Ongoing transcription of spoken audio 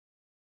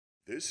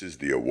This is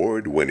the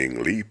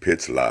award-winning Lee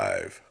Pitts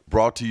Live.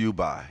 Brought to you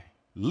by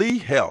Lee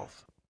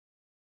Health.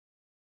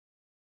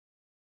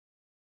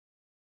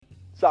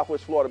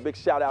 Southwest Florida, big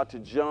shout out to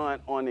John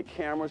on the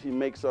cameras. He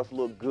makes us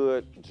look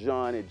good.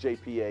 John at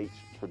JPH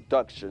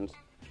Productions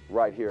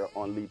right here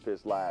on Lee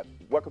Pitts Live.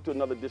 Welcome to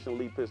another edition of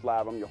Lee Pitts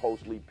Live. I'm your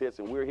host, Lee Pitts,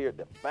 and we're here at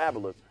the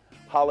fabulous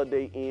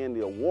Holiday Inn,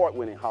 the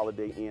award-winning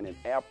Holiday Inn and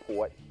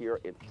Airport here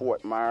in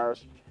Fort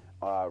Myers,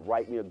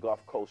 right near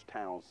Gulf Coast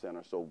Town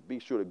Center. So be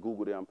sure to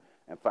Google them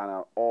and find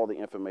out all the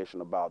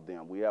information about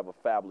them. We have a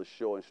fabulous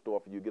show in store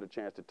for you. Get a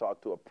chance to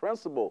talk to a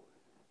principal.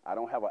 I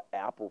don't have an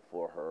apple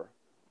for her,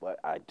 but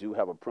I do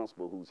have a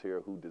principal who's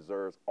here who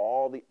deserves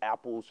all the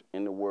apples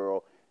in the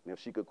world. And if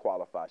she could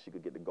qualify, she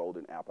could get the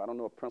golden apple. I don't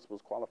know if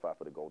principals qualify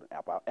for the golden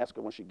apple. I'll ask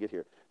her when she get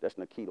here. That's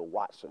Neketa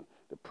Watson,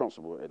 the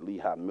principal at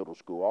Lehigh Middle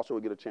School. Also,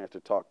 we get a chance to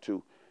talk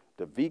to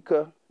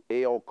Davika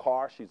L.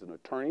 Carr. She's an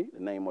attorney.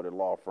 The name of the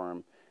law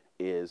firm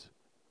is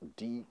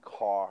D.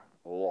 Carr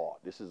Law.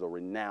 This is a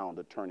renowned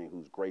attorney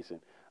who's gracing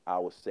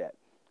our set.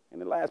 In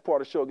the last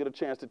part of the show, get a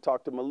chance to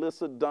talk to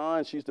Melissa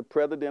Dunn. She's the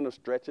president of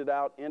Stretch It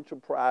Out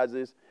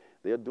Enterprises.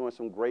 They're doing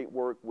some great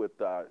work with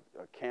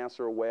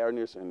cancer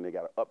awareness, and they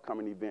got an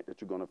upcoming event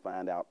that you're going to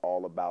find out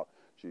all about.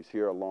 She's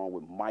here along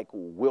with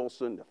Michael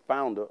Wilson, the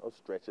founder of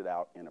Stretch It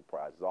Out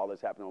Enterprises. All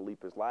this happening on Lee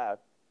Pitts Live.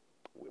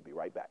 We'll be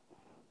right back.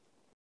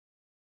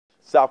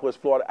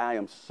 Southwest Florida, I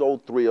am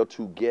so thrilled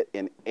to get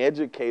an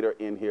educator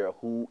in here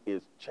who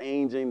is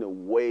changing the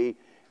way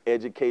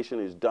education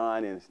is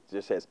done and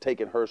just has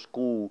taken her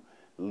school,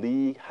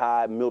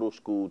 Lehigh Middle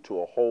School,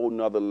 to a whole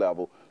nother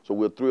level. So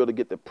we're thrilled to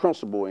get the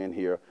principal in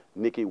here,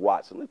 Nikki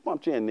Watson. Let's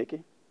bump you in,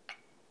 Nikki.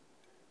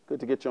 Good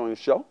to get you on the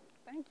show.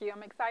 Thank you.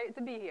 I'm excited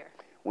to be here.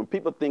 When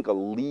people think of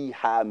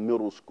Lehigh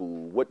Middle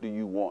School, what do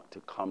you want to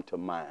come to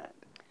mind?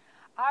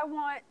 I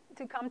want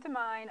to come to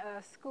mind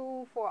a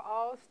school for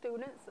all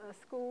students, a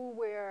school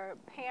where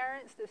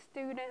parents, the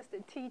students, the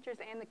teachers,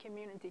 and the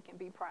community can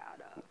be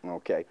proud of.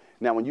 Okay.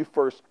 Now, when you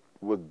first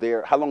were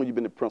there, how long have you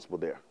been the principal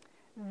there?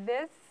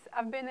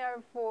 I've been there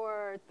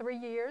for 3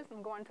 years.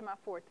 I'm going to my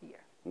 4th year.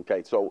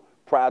 Okay, so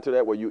prior to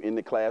that, were you in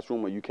the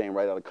classroom or you came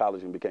right out of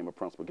college and became a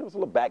principal? Give us a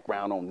little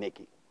background on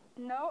Nikki.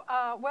 No,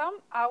 well,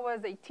 I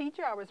was a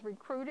teacher. I was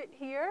recruited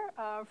here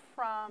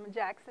from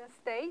Jackson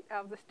State.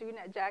 I was a student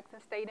at Jackson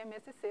State in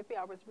Mississippi.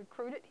 I was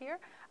recruited here.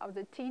 I was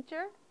a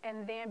teacher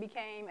and then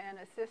became an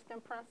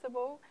assistant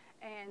principal.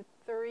 And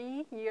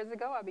 3 years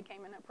ago, I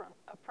became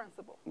a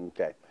principal.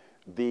 Okay.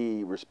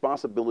 The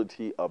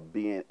responsibility of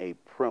being a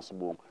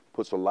principal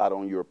puts a lot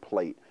on your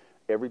plate.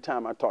 Every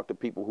time I talk to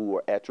people who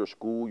are at your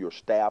school, your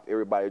staff,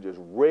 everybody just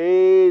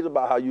raves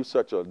about how you're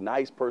such a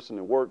nice person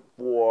to work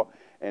for,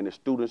 and the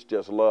students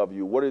just love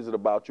you. What is it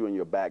about you and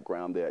your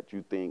background that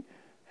you think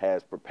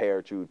has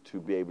prepared you to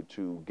be able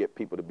to get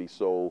people to be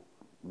so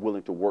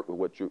willing to work with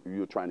what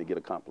you're trying to get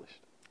accomplished?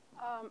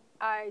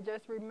 I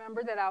just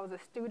remember that I was a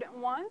student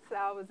once,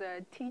 I was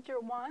a teacher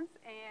once,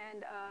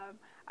 and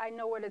I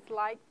know what it's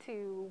like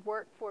to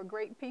work for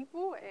great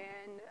people,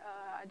 and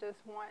I just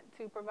want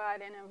to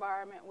provide an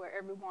environment where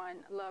everyone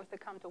loves to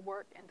come to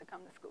work and to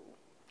come to school.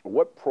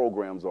 What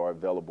programs are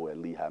available at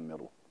Lehigh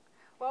Middle?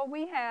 Well,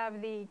 we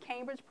have the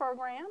Cambridge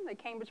program. The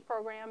Cambridge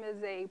program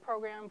is a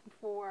program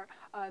for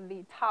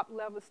the top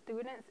level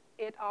students.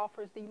 It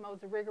offers the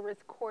most rigorous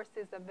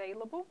courses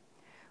available.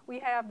 We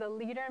have the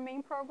Leader in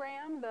Me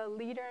program. The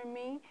Leader in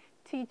Me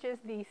teaches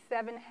the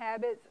 7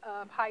 habits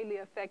of highly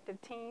effective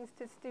teens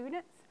to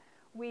students.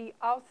 We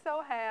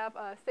also have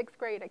a 6th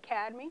grade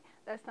academy.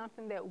 That's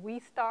something that we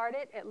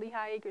started at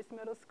Lehigh Acres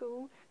Middle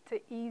School to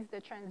ease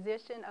the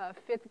transition of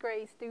 5th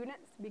grade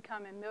students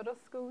becoming middle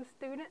school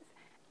students.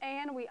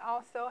 And we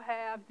also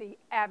have the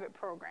AVID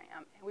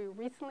program. We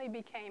recently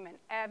became an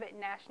AVID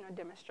National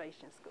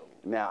Demonstration School.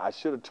 Now, I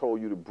should have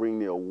told you to bring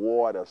the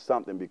award or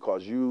something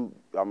because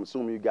I'm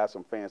assuming you got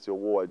some fancy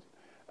awards.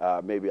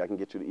 Maybe I can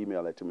get you to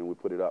email that to me and we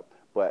put it up.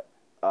 But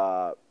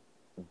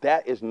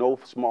that is no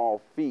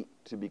small feat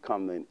to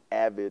become an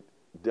AVID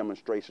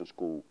Demonstration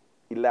School.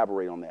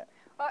 Elaborate on that.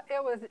 Well,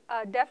 it was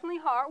definitely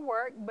hard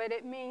work, but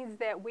it means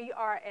that we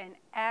are an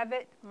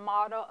AVID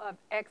model of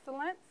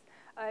excellence.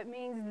 It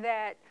means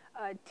that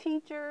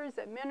teachers,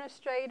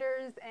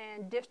 administrators,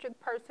 and district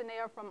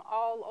personnel from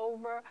all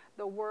over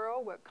the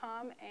world will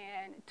come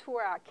and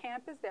tour our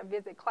campus. They'll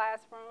visit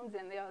classrooms,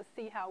 and they'll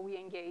see how we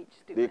engage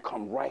students. They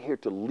come right here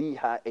to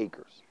Lehigh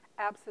Acres.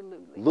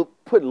 Absolutely. Look,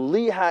 put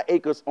Lehigh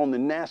Acres on the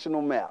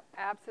national map.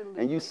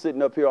 Absolutely. And you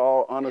sitting up here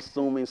all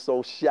unassuming,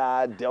 so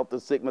shy, Delta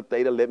Sigma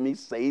Theta, let me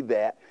say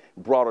that.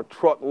 Brought a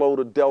truckload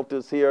of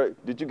Deltas here.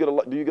 Do you get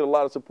a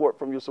lot of support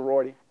from your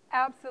sorority?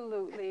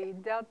 Absolutely.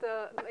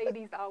 Delta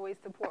ladies always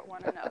support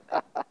one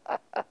another.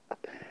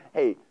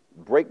 Hey,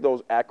 break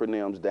those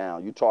acronyms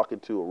down. You're talking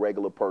to a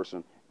regular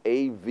person.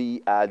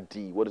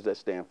 AVID, what does that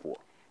stand for?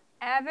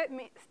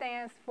 AVID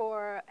stands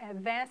for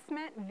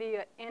Advancement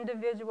via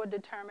Individual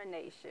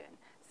Determination.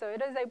 So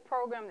it is a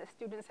program that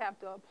students have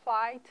to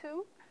apply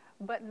to,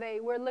 but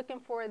we're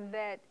looking for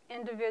that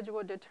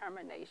individual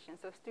determination.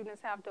 So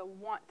students have to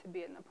want to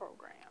be in the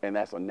program. And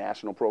that's a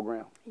national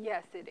program?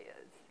 Yes, it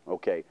is.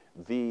 Okay.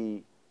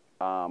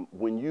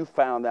 When you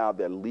found out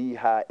that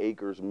Lehigh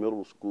Acres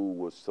Middle School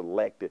was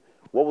selected,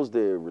 what was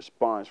the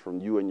response from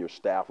you and your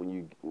staff when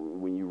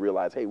you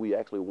realized, hey, we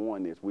actually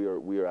won this? We are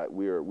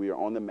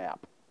on the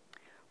map.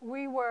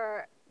 We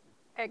were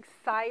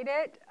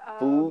excited.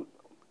 Food.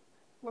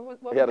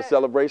 What We had a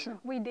celebration?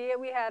 We did.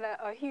 We had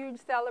a huge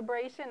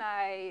celebration.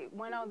 I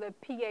went on the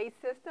PA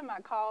system. I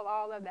called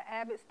all of the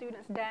Avid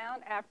students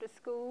down after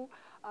school.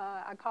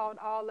 I called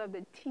all of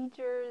the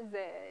teachers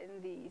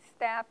and the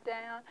staff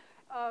down.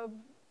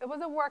 It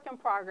was a work in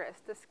progress.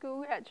 The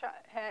school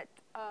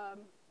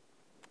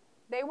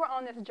they were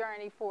on this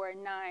journey for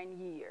 9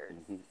 years.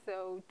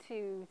 So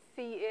to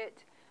see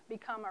it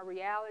become a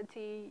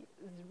reality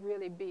is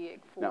really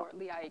big for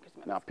Lehigh Acres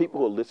Middle School. Now, people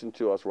who are listening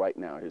to us right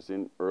now, it's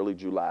in early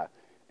July,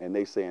 and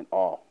they saying,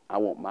 oh, I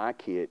want my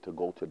kid to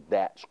go to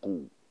that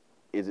school.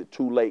 Is it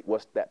too late?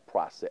 What's that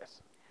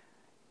process?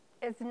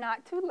 It's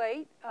not too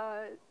late.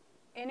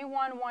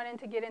 Anyone wanting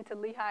to get into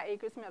Lehigh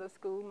Acres Middle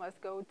School must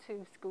go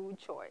to school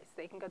choice.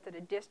 They can go to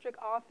the district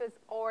office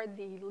or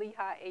the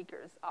Lehigh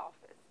Acres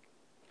office.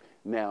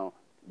 Now,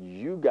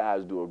 you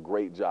guys do a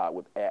great job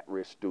with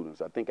at-risk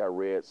students. I think I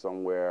read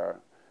somewhere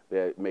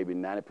that maybe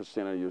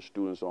 90% of your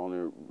students are on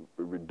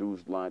the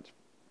reduced lunch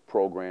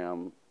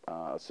program,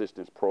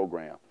 assistance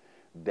program.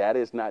 That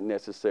is not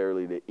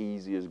necessarily the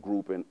easiest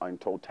group in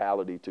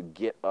totality to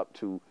get up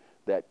to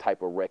that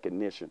type of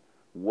recognition.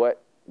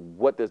 What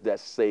does that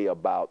say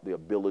about the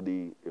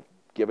ability, if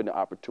given the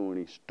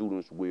opportunity,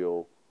 students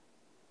will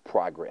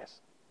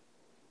progress?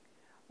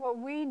 Well,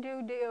 we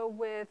do deal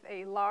with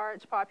a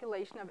large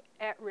population of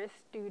at-risk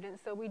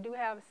students, so we do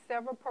have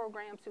several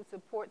programs to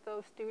support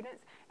those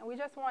students, and we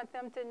just want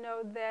them to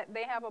know that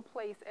they have a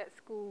place at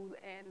school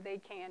and they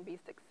can be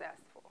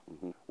successful.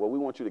 Well, we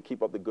want you to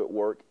keep up the good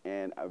work,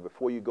 and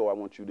before you go, I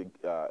want you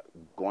to,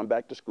 going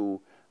back to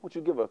school, I want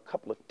you to give a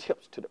couple of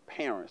tips to the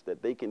parents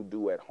that they can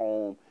do at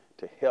home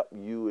to help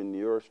you and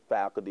your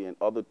faculty and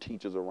other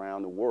teachers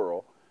around the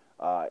world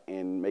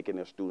in making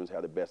their students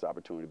have the best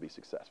opportunity to be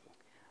successful.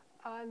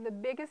 The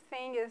biggest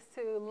thing is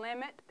to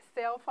limit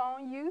cell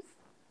phone use,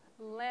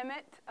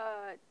 limit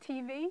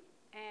TV,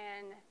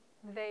 and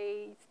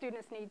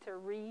students need to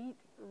read,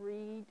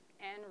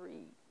 and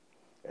read.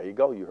 There you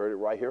go. You heard it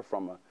right here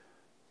from an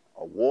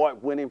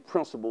award-winning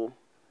principal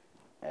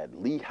at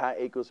Lehigh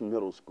Acres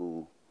Middle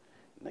School,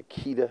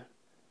 Neketa.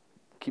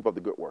 Keep up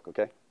the good work,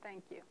 okay?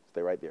 Thank you.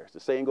 Stay right there. As the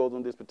saying goes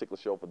on this particular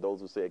show, for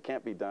those who say it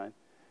can't be done,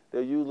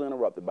 they're usually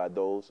interrupted by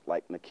those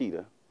like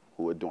Neketa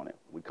who are doing it.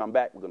 When we come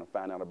back, we're going to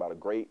find out about a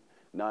great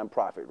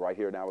nonprofit right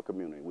here in our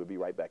community. We'll be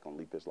right back on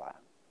Lehigh Live.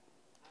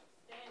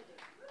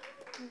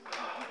 Outstanding.